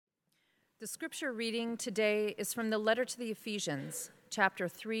The scripture reading today is from the letter to the Ephesians, chapter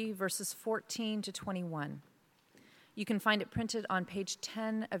 3, verses 14 to 21. You can find it printed on page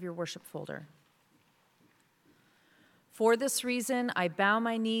 10 of your worship folder. For this reason, I bow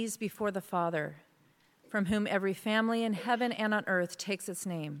my knees before the Father, from whom every family in heaven and on earth takes its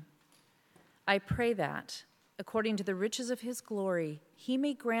name. I pray that, according to the riches of his glory, he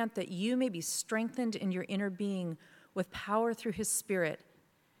may grant that you may be strengthened in your inner being with power through his Spirit,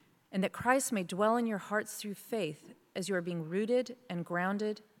 and that Christ may dwell in your hearts through faith as you are being rooted and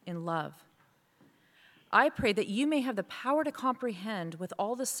grounded in love. I pray that you may have the power to comprehend with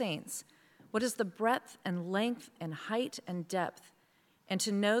all the saints what is the breadth and length and height and depth, and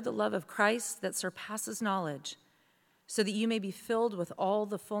to know the love of Christ that surpasses knowledge, so that you may be filled with all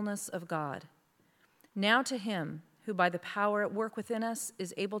the fullness of God. Now to him who by the power at work within us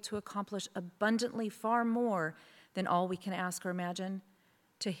is able to accomplish abundantly far more than all we can ask or imagine,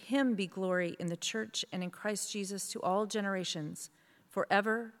 to him be glory in the church and in Christ Jesus to all generations,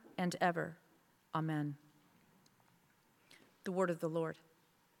 forever and ever. Amen. The word of the Lord.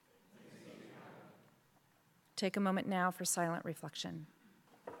 Take a moment now for silent reflection.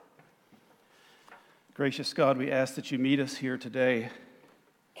 Gracious God, we ask that you meet us here today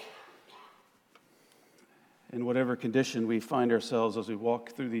in whatever condition we find ourselves as we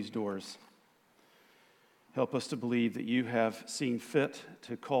walk through these doors. Help us to believe that you have seen fit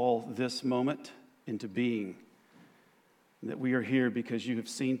to call this moment into being, and that we are here because you have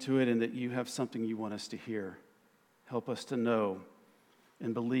seen to it and that you have something you want us to hear. Help us to know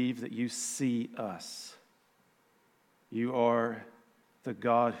and believe that you see us. You are the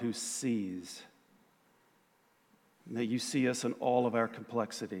God who sees, and that you see us in all of our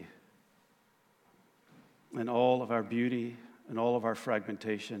complexity, in all of our beauty, and all of our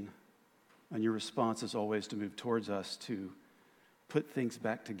fragmentation. And your response is always to move towards us, to put things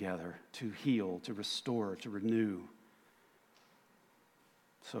back together, to heal, to restore, to renew.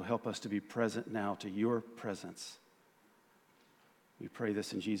 So help us to be present now to your presence. We pray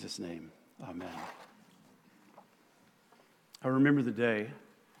this in Jesus' name. Amen. I remember the day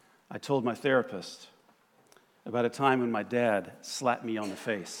I told my therapist about a time when my dad slapped me on the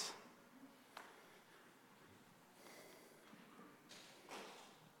face.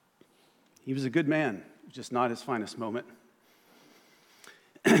 He was a good man, just not his finest moment.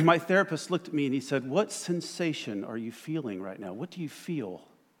 My therapist looked at me and he said, "What sensation are you feeling right now? What do you feel?"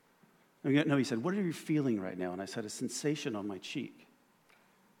 No, he said, "What are you feeling right now?" And I said, "A sensation on my cheek."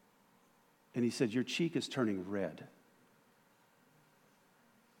 And he said, "Your cheek is turning red."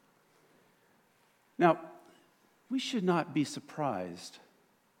 Now, we should not be surprised,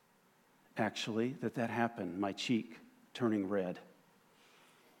 actually, that happened, my cheek turning red.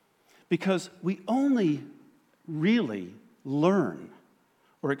 Because we only really learn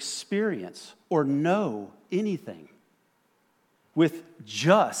or experience or know anything with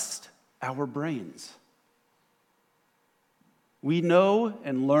just our brains. We know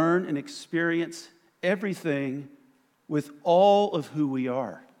and learn and experience everything with all of who we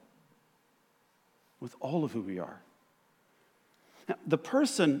are. With all of who we are. Now, the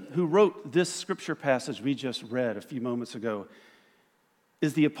person who wrote this scripture passage we just read a few moments ago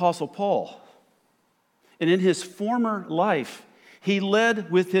is the Apostle Paul. And in his former life, he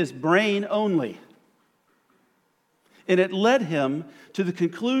led with his brain only. And it led him to the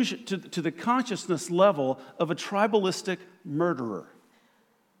conclusion, to the consciousness level of a tribalistic murderer,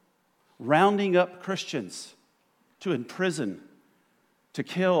 rounding up Christians to imprison, to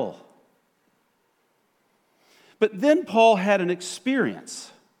kill. But then Paul had an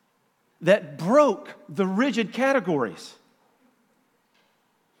experience that broke the rigid categories.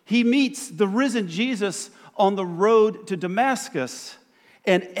 He meets the risen Jesus on the road to Damascus,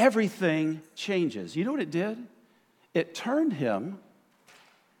 and everything changes. You know what it did? It turned him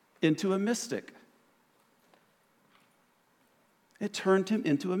into a mystic. It turned him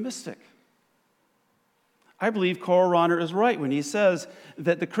into a mystic. I believe Karl Rahner is right when he says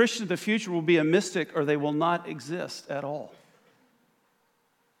that the Christian of the future will be a mystic or they will not exist at all.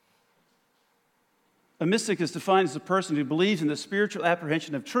 A mystic is defined as a person who believes in the spiritual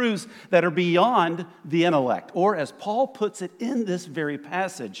apprehension of truths that are beyond the intellect, or as Paul puts it in this very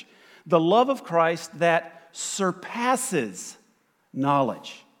passage, the love of Christ that surpasses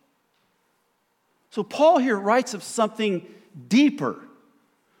knowledge. So Paul here writes of something deeper,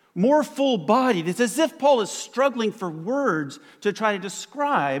 more full-bodied. It's as if Paul is struggling for words to try to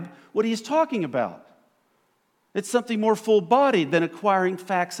describe what he's talking about. It's something more full-bodied than acquiring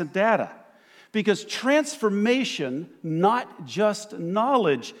facts and data. Because transformation, not just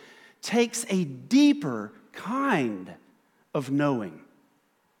knowledge, takes a deeper kind of knowing.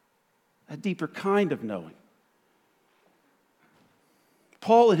 a deeper kind of knowing.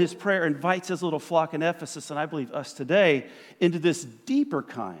 Paul, in his prayer, invites his little flock in Ephesus, and I believe us today, into this deeper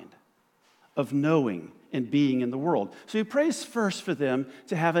kind of knowing and being in the world. So he prays first for them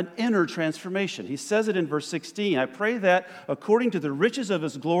to have an inner transformation. He says it in verse 16, I pray that according to the riches of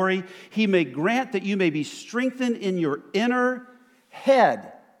his glory, he may grant that you may be strengthened in your inner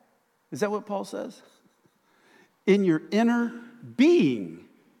head. Is that what Paul says? In your inner being.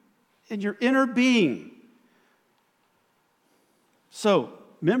 In your inner being. So,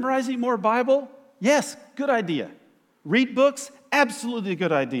 memorizing more Bible? Yes, good idea. Read books? Absolutely a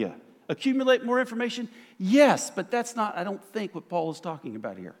good idea. Accumulate more information? Yes, but that's not, I don't think, what Paul is talking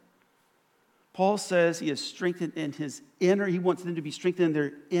about here. Paul says he is strengthened in his inner, he wants them to be strengthened in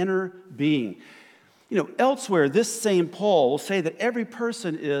their inner being. You know, elsewhere, this same Paul will say that every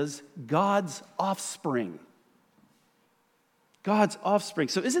person is God's offspring. God's offspring.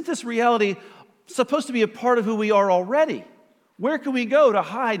 So isn't this reality supposed to be a part of who we are already? Where can we go to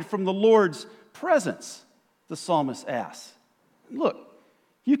hide from the Lord's presence? The psalmist asks. Look,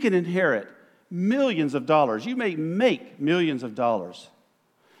 you can inherit millions of dollars. You may make millions of dollars.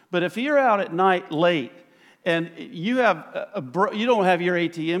 But if you're out at night late and you don't have your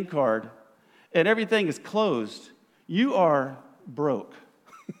ATM card and everything is closed, you are broke.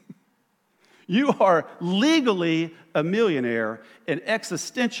 You are legally a millionaire and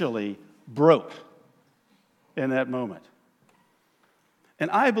existentially broke in that moment. And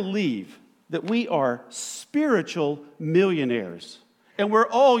I believe that we are spiritual millionaires, and we're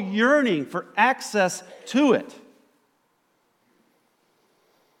all yearning for access to it.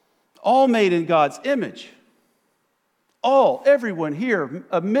 All made in God's image. Everyone here,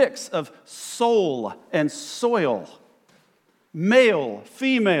 a mix of soul and soil. Male,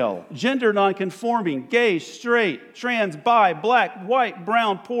 female, gender nonconforming, gay, straight, trans, bi, black, white,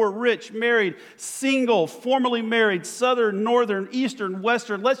 brown, poor, rich, married, single, formerly married, southern, northern, eastern,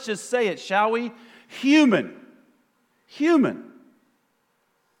 western, let's just say it, shall we? Human.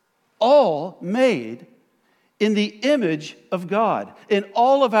 All made in the image of God. In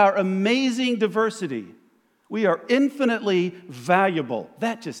all of our amazing diversity, we are infinitely valuable.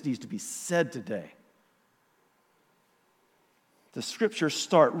 That just needs to be said today. The scriptures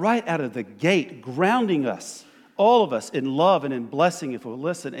start right out of the gate, grounding us, all of us, in love and in blessing if we'll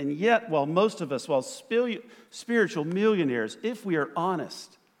listen. And yet, while most of us, while spiritual millionaires, if we are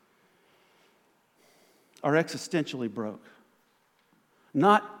honest, are existentially broke,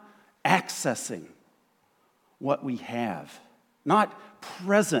 not accessing what we have, not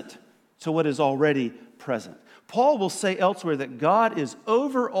present to what is already present. Paul will say elsewhere that God is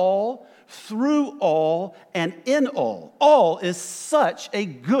over all, through all, and in all. All is such a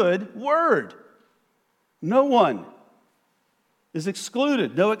good word. No one is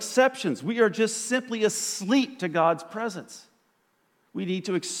excluded, no exceptions. We are just simply asleep to God's presence. We need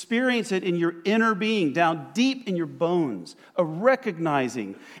to experience it in your inner being, down deep in your bones, a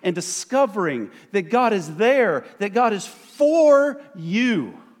recognizing and discovering that God is there, that God is for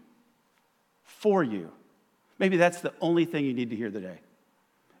you. For you. Maybe that's the only thing you need to hear today.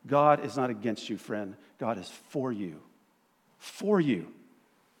 God is not against you, friend. God is for you. For you.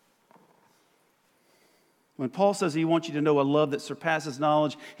 When Paul says he wants you to know a love that surpasses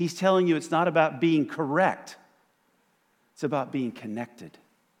knowledge, he's telling you it's not about being correct. It's about being connected.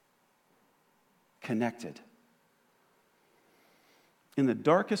 Connected. In the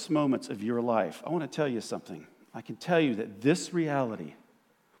darkest moments of your life, I want to tell you something. I can tell you that this reality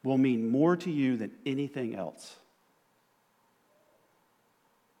will mean more to you than anything else.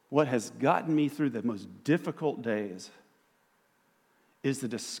 What has gotten me through the most difficult days is the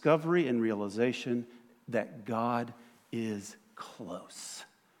discovery and realization that God is close.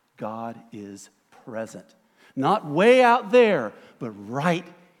 God is present. Not way out there, but right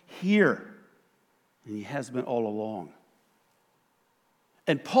here. And he has been all along.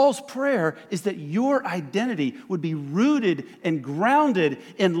 And Paul's prayer is that your identity would be rooted and grounded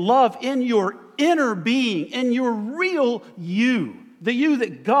in love in your inner being, in your real you, the you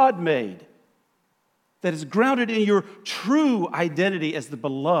that God made, that is grounded in your true identity as the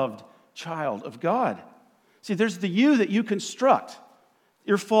beloved child of God. See, there's the you that you construct,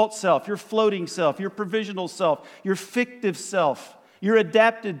 your false self, your floating self, your provisional self, your fictive self, your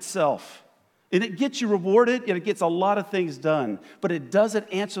adapted self. And it gets you rewarded, and it gets a lot of things done. But it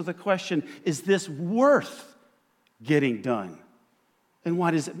doesn't answer the question, is this worth getting done? And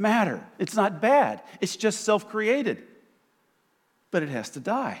why does it matter? It's not bad. It's just self-created. But it has to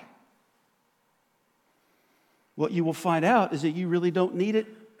die. What you will find out is that you really don't need it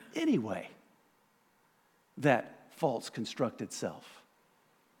anyway. That false constructed self.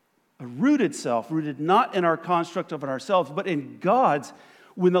 a rooted self, rooted not in our construct of ourselves, but in God's.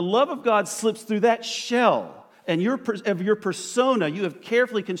 When the love of God slips through that shell and of your persona you have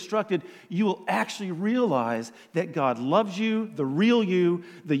carefully constructed, you will actually realize that God loves you, the real you,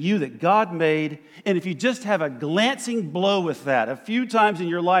 the you that God made. And if you just have a glancing blow with that a few times in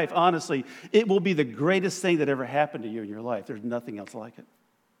your life, honestly, it will be the greatest thing that ever happened to you in your life. There's nothing else like it.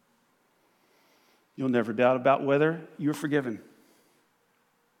 You'll never doubt about whether you're forgiven.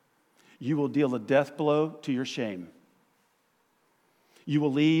 You will deal a death blow to your shame. You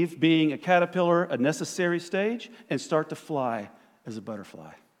will leave being a caterpillar, a necessary stage, and start to fly as a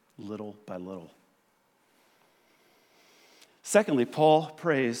butterfly, little by little. Secondly, Paul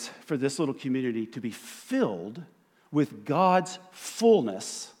prays for this little community to be filled with God's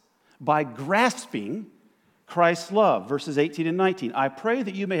fullness by grasping Christ's love. Verses 18 and 19. I pray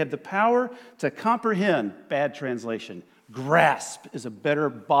that you may have the power to comprehend, bad translation. Grasp is a better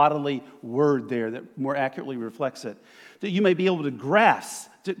bodily word there that more accurately reflects it. That you may be able to grasp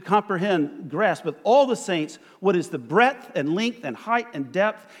with all the saints what is the breadth and length and height and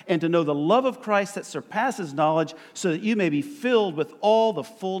depth, and to know the love of Christ that surpasses knowledge, so that you may be filled with all the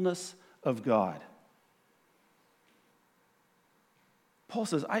fullness of God. Paul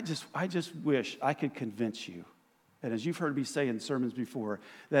says, I just wish I could convince you. And as you've heard me say in sermons before,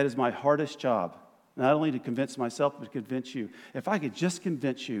 that is my hardest job. Not only to convince myself, but to convince you. If I could just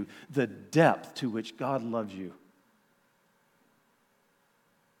convince you the depth to which God loves you.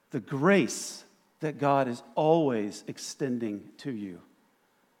 The grace that God is always extending to you.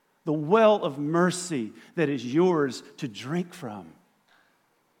 The well of mercy that is yours to drink from.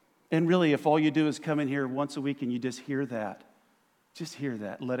 And really, if all you do is come in here once a week and you just hear that,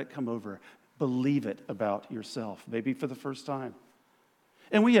 let it come over. Believe it about yourself, maybe for the first time.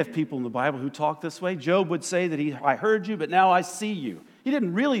 And we have people in the Bible who talk this way. Job would say that I heard you, but now I see you. He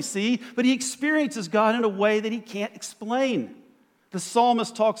didn't really see, but he experiences God in a way that he can't explain. The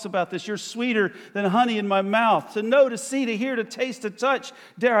psalmist talks about this. You're sweeter than honey in my mouth. To know, to see, to hear, to taste, to touch.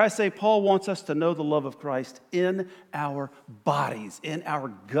 Dare I say, Paul wants us to know the love of Christ in our bodies, in our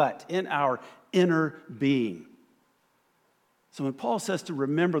gut, in our inner being. So when Paul says to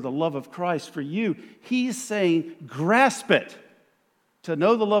remember the love of Christ for you, he's saying grasp it. To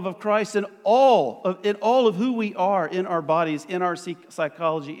know the love of Christ in all of who we are, in our bodies, in our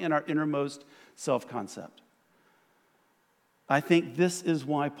psychology, in our innermost self-concept. I think this is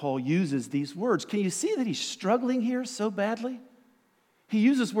why Paul uses these words. Can you see that he's struggling here so badly? He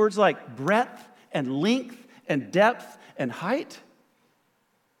uses words like breadth and length and depth and height.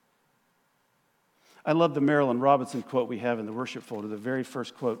 I love the Marilyn Robinson quote we have in the worship folder, the very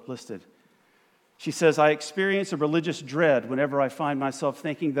first quote listed. She says, I experience a religious dread whenever I find myself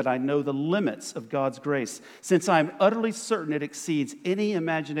thinking that I know the limits of God's grace, since I am utterly certain it exceeds any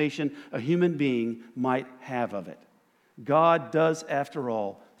imagination a human being might have of it. God does, after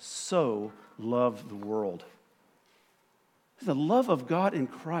all, so love the world. The love of God in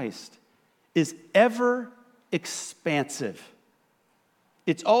Christ is ever expansive.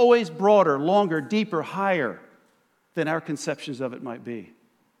 It's always broader, longer, deeper, higher than our conceptions of it might be.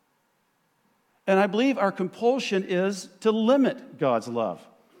 And I believe our compulsion is to limit God's love.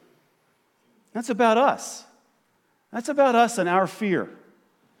 That's about us. That's about us and our fear,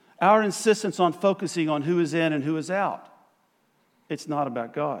 our insistence on focusing on who is in and who is out. It's not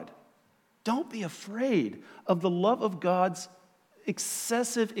about God. Don't be afraid of the love of God's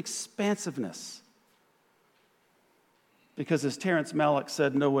excessive expansiveness. Because as Terrence Malick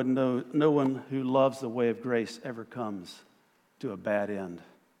said, no one who loves the way of grace ever comes to a bad end.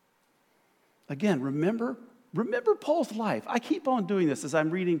 Again, remember Paul's life. I keep on doing this as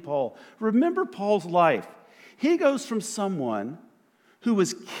I'm reading Paul. Remember Paul's life. He goes from someone who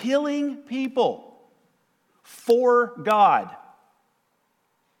was killing people for God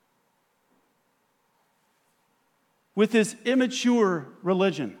with his immature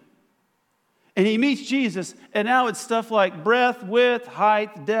religion. And he meets Jesus, and now it's stuff like breadth, width,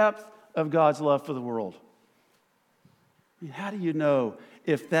 height, depth of God's love for the world. I mean, how do you know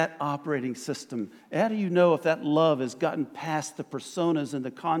if that operating system, how do you know if that love has gotten past the personas and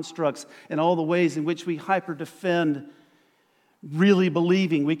the constructs and all the ways in which we hyper-defend, really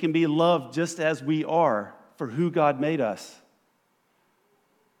believing we can be loved just as we are for who God made us?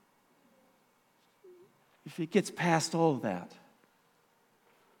 If it gets past all of that,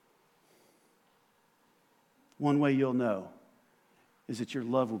 one way you'll know is that your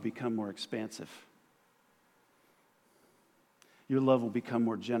love will become more expansive. Your love will become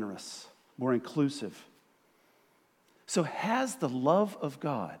more generous, more inclusive. So has the love of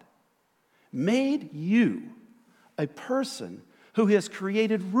God made you a person who has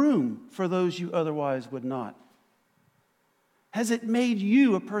created room for those you otherwise would not? Has it made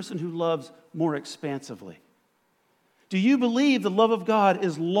you a person who loves more expansively? Do you believe the love of God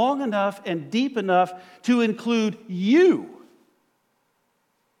is long enough and deep enough to include you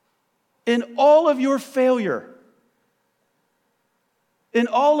in all of your failure, in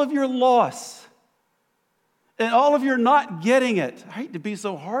all of your loss, in all of your not getting it? I hate to be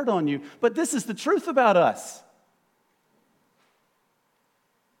so hard on you, but this is the truth about us.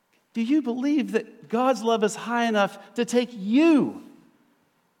 Do you believe that God's love is high enough to take you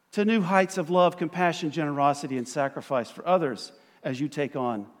to new heights of love, compassion, generosity, and sacrifice for others as you take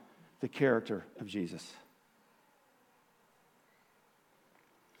on the character of Jesus?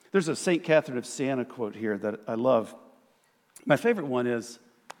 There's a St. Catherine of Siena quote here that I love. My favorite one is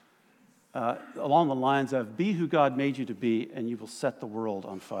along the lines of, "Be who God made you to be, and you will set the world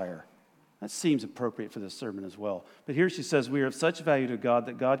on fire." That seems appropriate for this sermon as well. But here she says, "We are of such value to God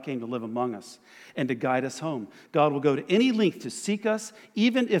that God came to live among us and to guide us home. God will go to any length to seek us,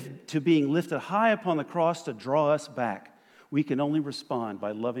 even if to being lifted high upon the cross to draw us back. We can only respond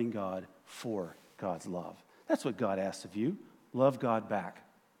by loving God for God's love." That's what God asks of you. Love God back.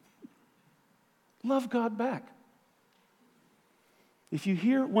 Love God back. If you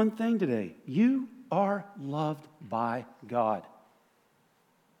hear one thing today, you are loved by God.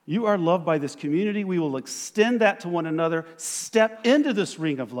 You are loved by this community. We will extend that to one another. Step into this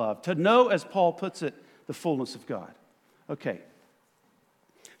ring of love to know, as Paul puts it, the fullness of God. Okay.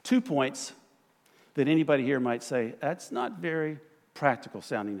 2 points that anybody here might say, that's not very practical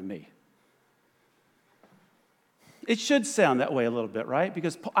sounding to me. It should sound that way a little bit, right?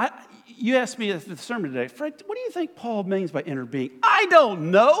 Because you asked me at the sermon today, Fred, what do you think Paul means by inner being? I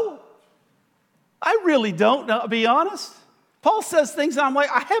don't know. I really don't, I'll be honest. Paul says things, and I'm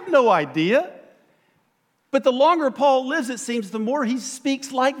like, I have no idea. But the longer Paul lives, it seems, the more he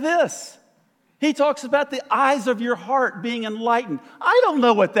speaks like this. He talks about the eyes of your heart being enlightened. I don't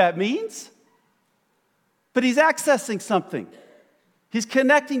know what that means. But he's accessing something. He's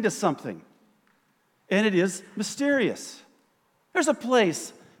connecting to something. And it is mysterious. There's a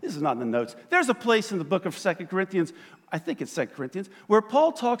place, this is not in the notes, there's a place in the book of 2 Corinthians, I think it's 2 Corinthians, where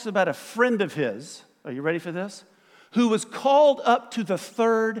Paul talks about a friend of his, are you ready for this? Who was called up to the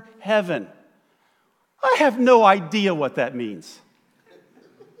third heaven. I have no idea what that means.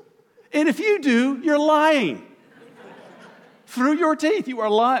 And if you do, you're lying. Through your teeth, you are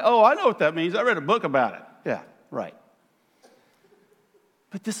lying. Oh, I know what that means. I read a book about it. Yeah, right.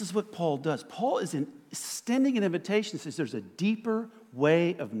 But this is what Paul does. Paul is extending an invitation, says there's a deeper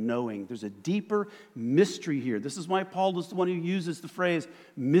way of knowing. There's a deeper mystery here. This is why Paul is the one who uses the phrase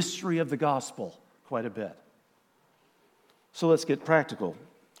mystery of the gospel quite a bit. So let's get practical.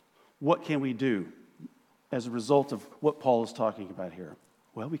 What can we do as a result of what Paul is talking about here?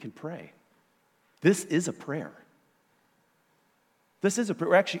 Well, we can pray. This is a prayer. This is a prayer.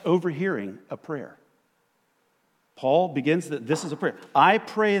 We're actually overhearing a prayer. Paul begins that this is a prayer. I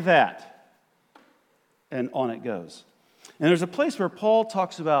pray that. And on it goes. And there's a place where Paul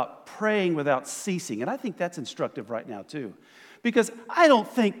talks about praying without ceasing. And I think that's instructive right now too. Because I don't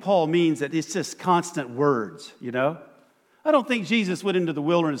think Paul means that it's just constant words, you know? I don't think Jesus went into the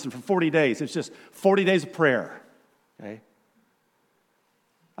wilderness and for 40 days, it's just 40 days of prayer. Okay?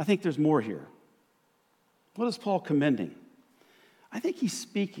 I think there's more here. What is Paul commending? I think he's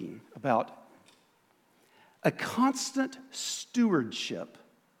speaking about a constant stewardship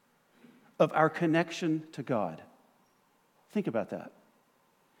of our connection to God. Think about that.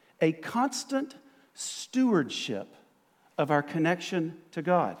 A constant stewardship of our connection to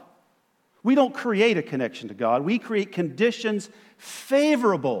God. We don't create a connection to God. We create conditions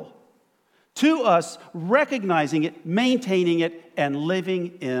favorable to us recognizing it, maintaining it, and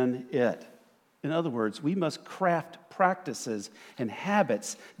living in it. In other words, we must craft practices and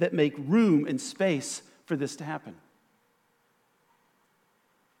habits that make room and space for this to happen.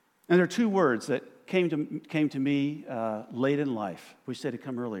 And there are 2 words that came to me late in life. Wish they'd have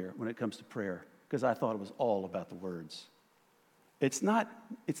come earlier when it comes to prayer, because I thought it was all about the words. It's not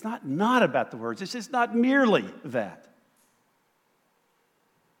about the words. It's just not merely that.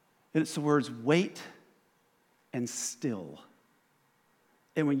 It's the words wait and still.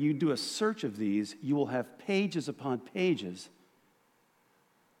 And when you do a search of these, you will have pages upon pages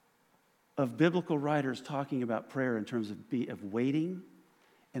of biblical writers talking about prayer in terms of waiting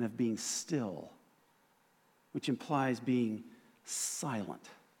and of being still, which implies being silent.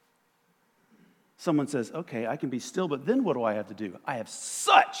 Someone says, okay, I can be still, but then what do I have to do? I have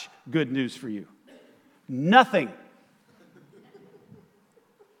such good news for you. Nothing.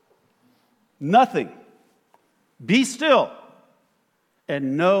 Nothing. Be still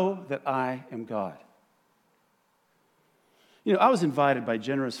and know that I am God. You know, I was invited by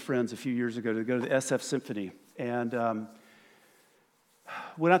generous friends a few years ago to go to the SF Symphony, and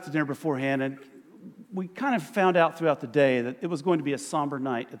went out to dinner beforehand, and we kind of found out throughout the day that it was going to be a somber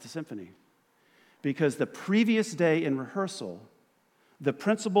night at the symphony, because the previous day in rehearsal, the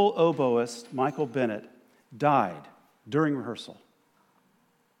principal oboist, Michael Bennett, died during rehearsal.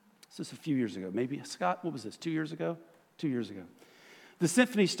 This is a few years ago. Maybe, Scott, what was this, 2 years ago? 2 years ago. The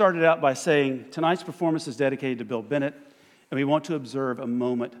symphony started out by saying, tonight's performance is dedicated to Bill Bennett, and we want to observe a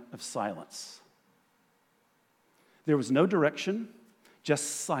moment of silence. There was no direction,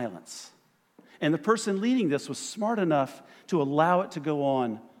 just silence. And the person leading this was smart enough to allow it to go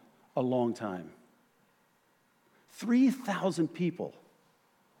on a long time. 3,000 people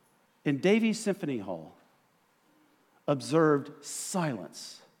in Davies Symphony Hall observed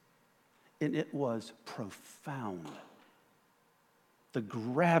silence, and it was profound. The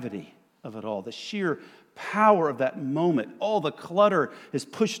gravity of it all, the sheer power of that moment, all the clutter is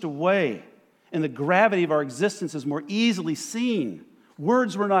pushed away, and the gravity of our existence is more easily seen.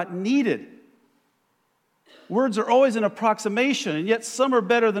 Words were not needed. Words are always an approximation, and yet some are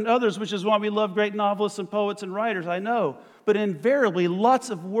better than others, which is why we love great novelists and poets and writers, I know. But invariably, lots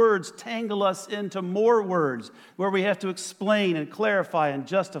of words tangle us into more words, where we have to explain and clarify and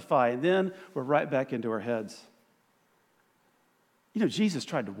justify, and then we're right back into our heads. You know, Jesus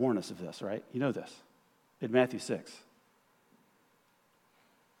tried to warn us of this, right? You know this, in Matthew 6.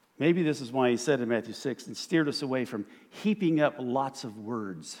 Maybe this is why he said in Matthew 6, and steered us away from heaping up lots of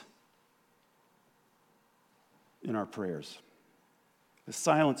words in our prayers. The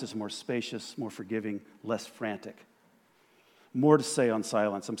silence is more spacious, more forgiving, less frantic. More to say on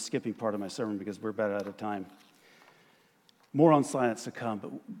silence. I'm skipping part of my sermon because we're about out of time. More on silence to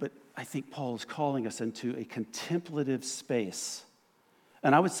come, but I think Paul is calling us into a contemplative space.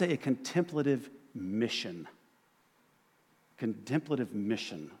 And I would say a contemplative mission. Contemplative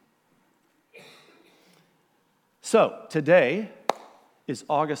mission. So, today is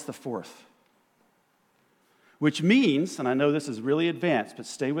August the 4th. Which means, and I know this is really advanced, but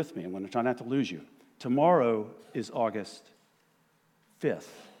stay with me. I'm going to try not to lose you. Tomorrow is August 5th.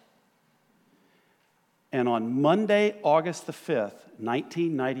 And on Monday, August the 5th,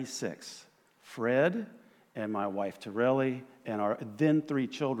 1996, Fred and my wife, Torelli, and our then 3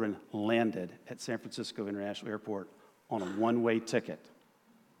 children landed at San Francisco International Airport on a one-way ticket.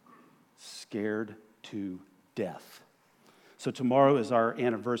 Scared to death. So tomorrow is our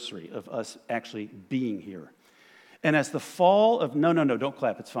anniversary of us actually being here. And as the fall of, no, don't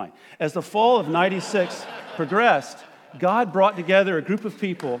clap, it's fine. As the fall of 96 progressed, God brought together a group of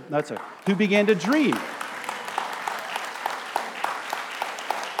people, who began to dream.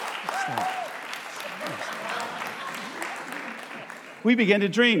 We began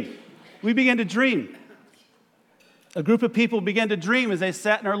to dream. A group of people began to dream as they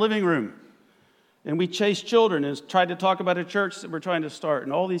sat in our living room. And we chased children and tried to talk about a church that we're trying to start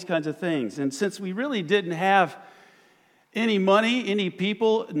and all these kinds of things. And since we really didn't have any money, any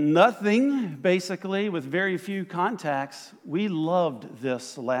people, nothing, basically, with very few contacts, we loved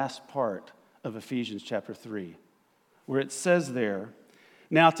this last part of Ephesians chapter 3, where it says there,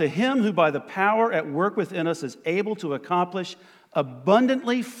 now to him who by the power at work within us is able to accomplish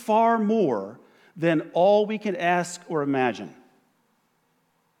abundantly far more than all we can ask or imagine.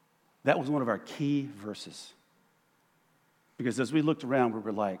 That was one of our key verses. Because as we looked around, we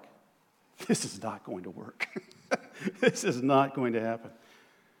were like, this is not going to work. This is not going to happen.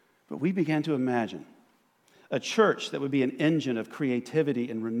 But we began to imagine a church that would be an engine of creativity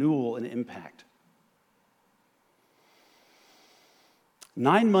and renewal and impact.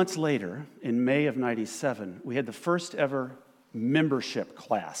 9 months later, in May of 97, we had the first ever membership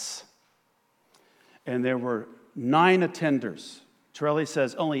class. And there were 9 attenders. Torelli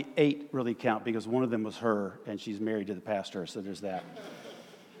says only 8 really count because one of them was her, and she's married to the pastor, so there's that.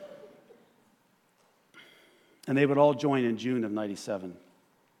 And they would all join in June of 97.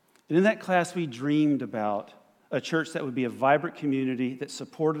 And in that class, we dreamed about a church that would be a vibrant community that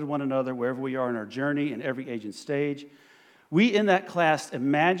supported one another wherever we are in our journey in every age and stage. We, in that class,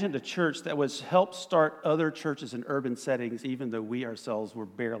 imagined a church that would help start other churches in urban settings, even though we ourselves were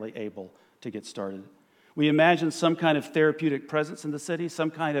barely able to get started. We imagined some kind of therapeutic presence in the city,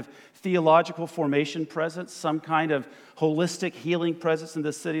 some kind of theological formation presence, some kind of holistic healing presence in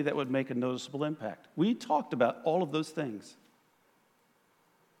the city that would make a noticeable impact. We talked about all of those things.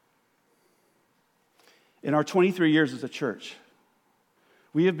 In our 23 years as a church,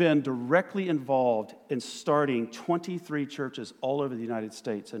 we have been directly involved in starting 23 churches all over the United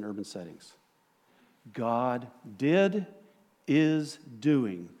States in urban settings. God did, is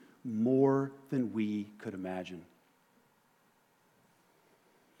doing more than we could imagine.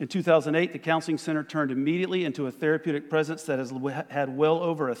 In 2008, the counseling center turned immediately into a therapeutic presence that has had well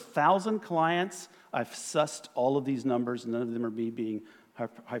over 1,000 clients. I've sussed all of these numbers. None of them are me being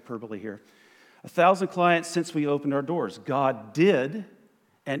hyperbole here. 1,000 clients since we opened our doors. God did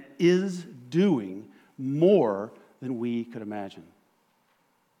and is doing more than we could imagine.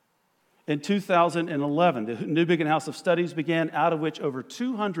 In 2011, the New Beacon House of Studies began, out of which over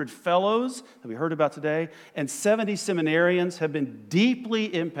 200 fellows that we heard about today and 70 seminarians have been deeply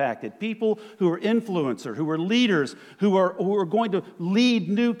impacted. People who are influencers, who are leaders, who are going to lead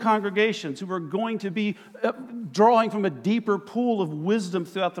new congregations, who are going to be drawing from a deeper pool of wisdom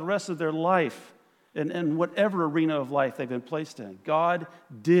throughout the rest of their life and whatever arena of life they've been placed in. God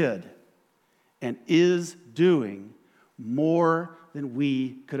did and is doing more than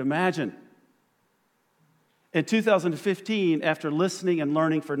we could imagine. In 2015, after listening and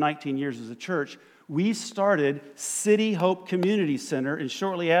learning for 19 years as a church, we started City Hope Community Center, and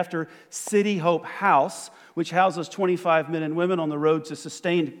shortly after, City Hope House, which houses 25 men and women on the road to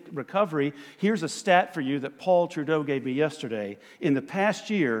sustained recovery. Here's a stat for you that Paul Trudeau gave me yesterday. In the past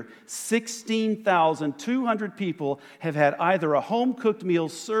year, 16,200 people have had either a home-cooked meal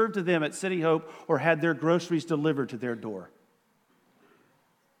served to them at City Hope or had their groceries delivered to their door.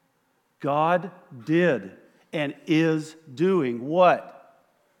 God did and is doing what?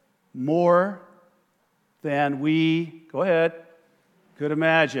 More than we, go ahead, could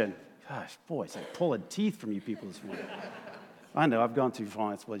imagine. Gosh, boy, it's like pulling teeth from you people this morning. I know, I've gone too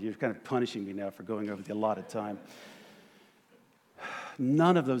far. Well, you're kind of punishing me now for going over the allotted time.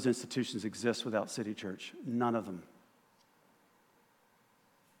 None of those institutions exist without City Church. None of them.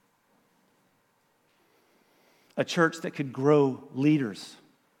 A church that could grow leaders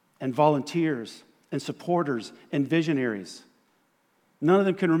and volunteers and supporters and visionaries. None of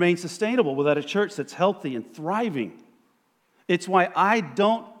them can remain sustainable without a church that's healthy and thriving. It's why I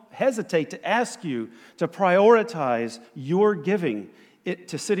don't hesitate to ask you to prioritize your giving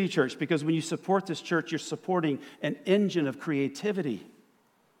to City Church, because when you support this church, you're supporting an engine of creativity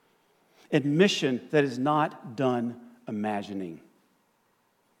and mission that is not done imagining.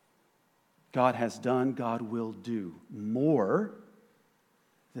 God has done, God will do more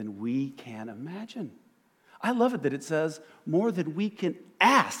than we can imagine. I love it that it says more than we can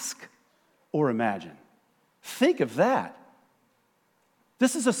ask or imagine. Think of that.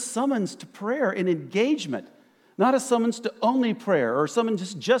 This is a summons to prayer and engagement, not a summons to only prayer or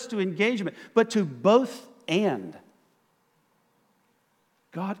summons just to engagement, but to both and.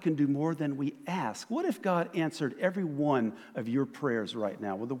 God can do more than we ask. What if God answered every one of your prayers right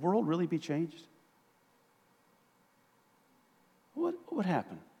now? Would the world really be changed? What would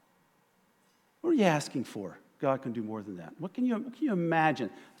happen? What are you asking for? God can do more than that. What can you imagine?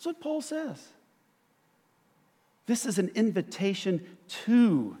 That's what Paul says. This is an invitation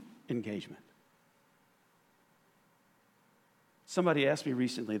to engagement. Somebody asked me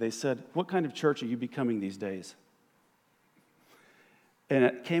recently, they said, "What kind of church are you becoming these days?" And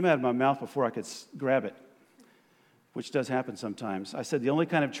it came out of my mouth before I could grab it, which does happen sometimes. I said, "The only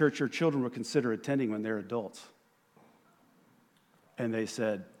kind of church your children would consider attending when they're adults." And they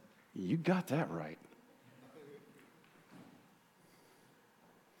said, "You got that right."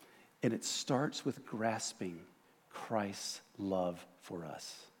 And it starts with grasping Christ's love for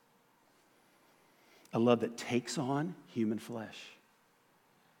us. A love that takes on human flesh.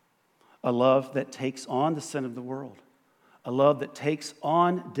 A love that takes on the sin of the world. A love that takes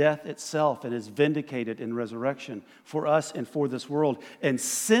on death itself and is vindicated in resurrection for us and for this world, and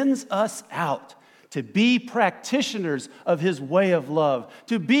sends us out to be practitioners of his way of love,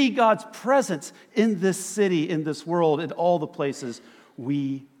 to be God's presence in this city, in this world, in all the places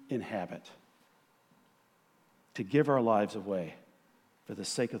we inhabit, to give our lives away for the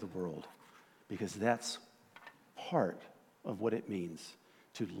sake of the world, because that's part of what it means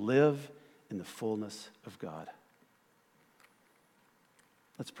to live in the fullness of God.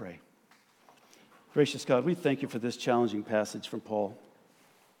 Let's pray. Gracious God, we thank you for this challenging passage from Paul.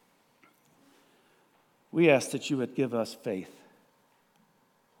 We ask that you would give us faith.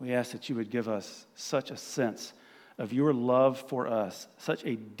 We ask that you would give us such a sense of your love for us, such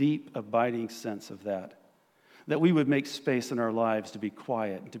a deep, abiding sense of that we would make space in our lives to be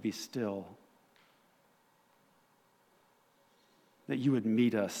quiet and to be still, that you would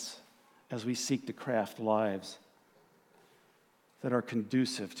meet us as we seek to craft lives that are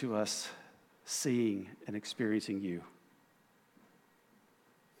conducive to us seeing and experiencing you.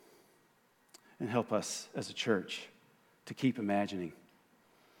 And help us as a church to keep imagining,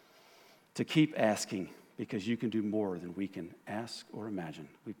 to keep asking, because you can do more than we can ask or imagine.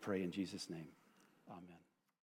 We pray in Jesus' name. Amen.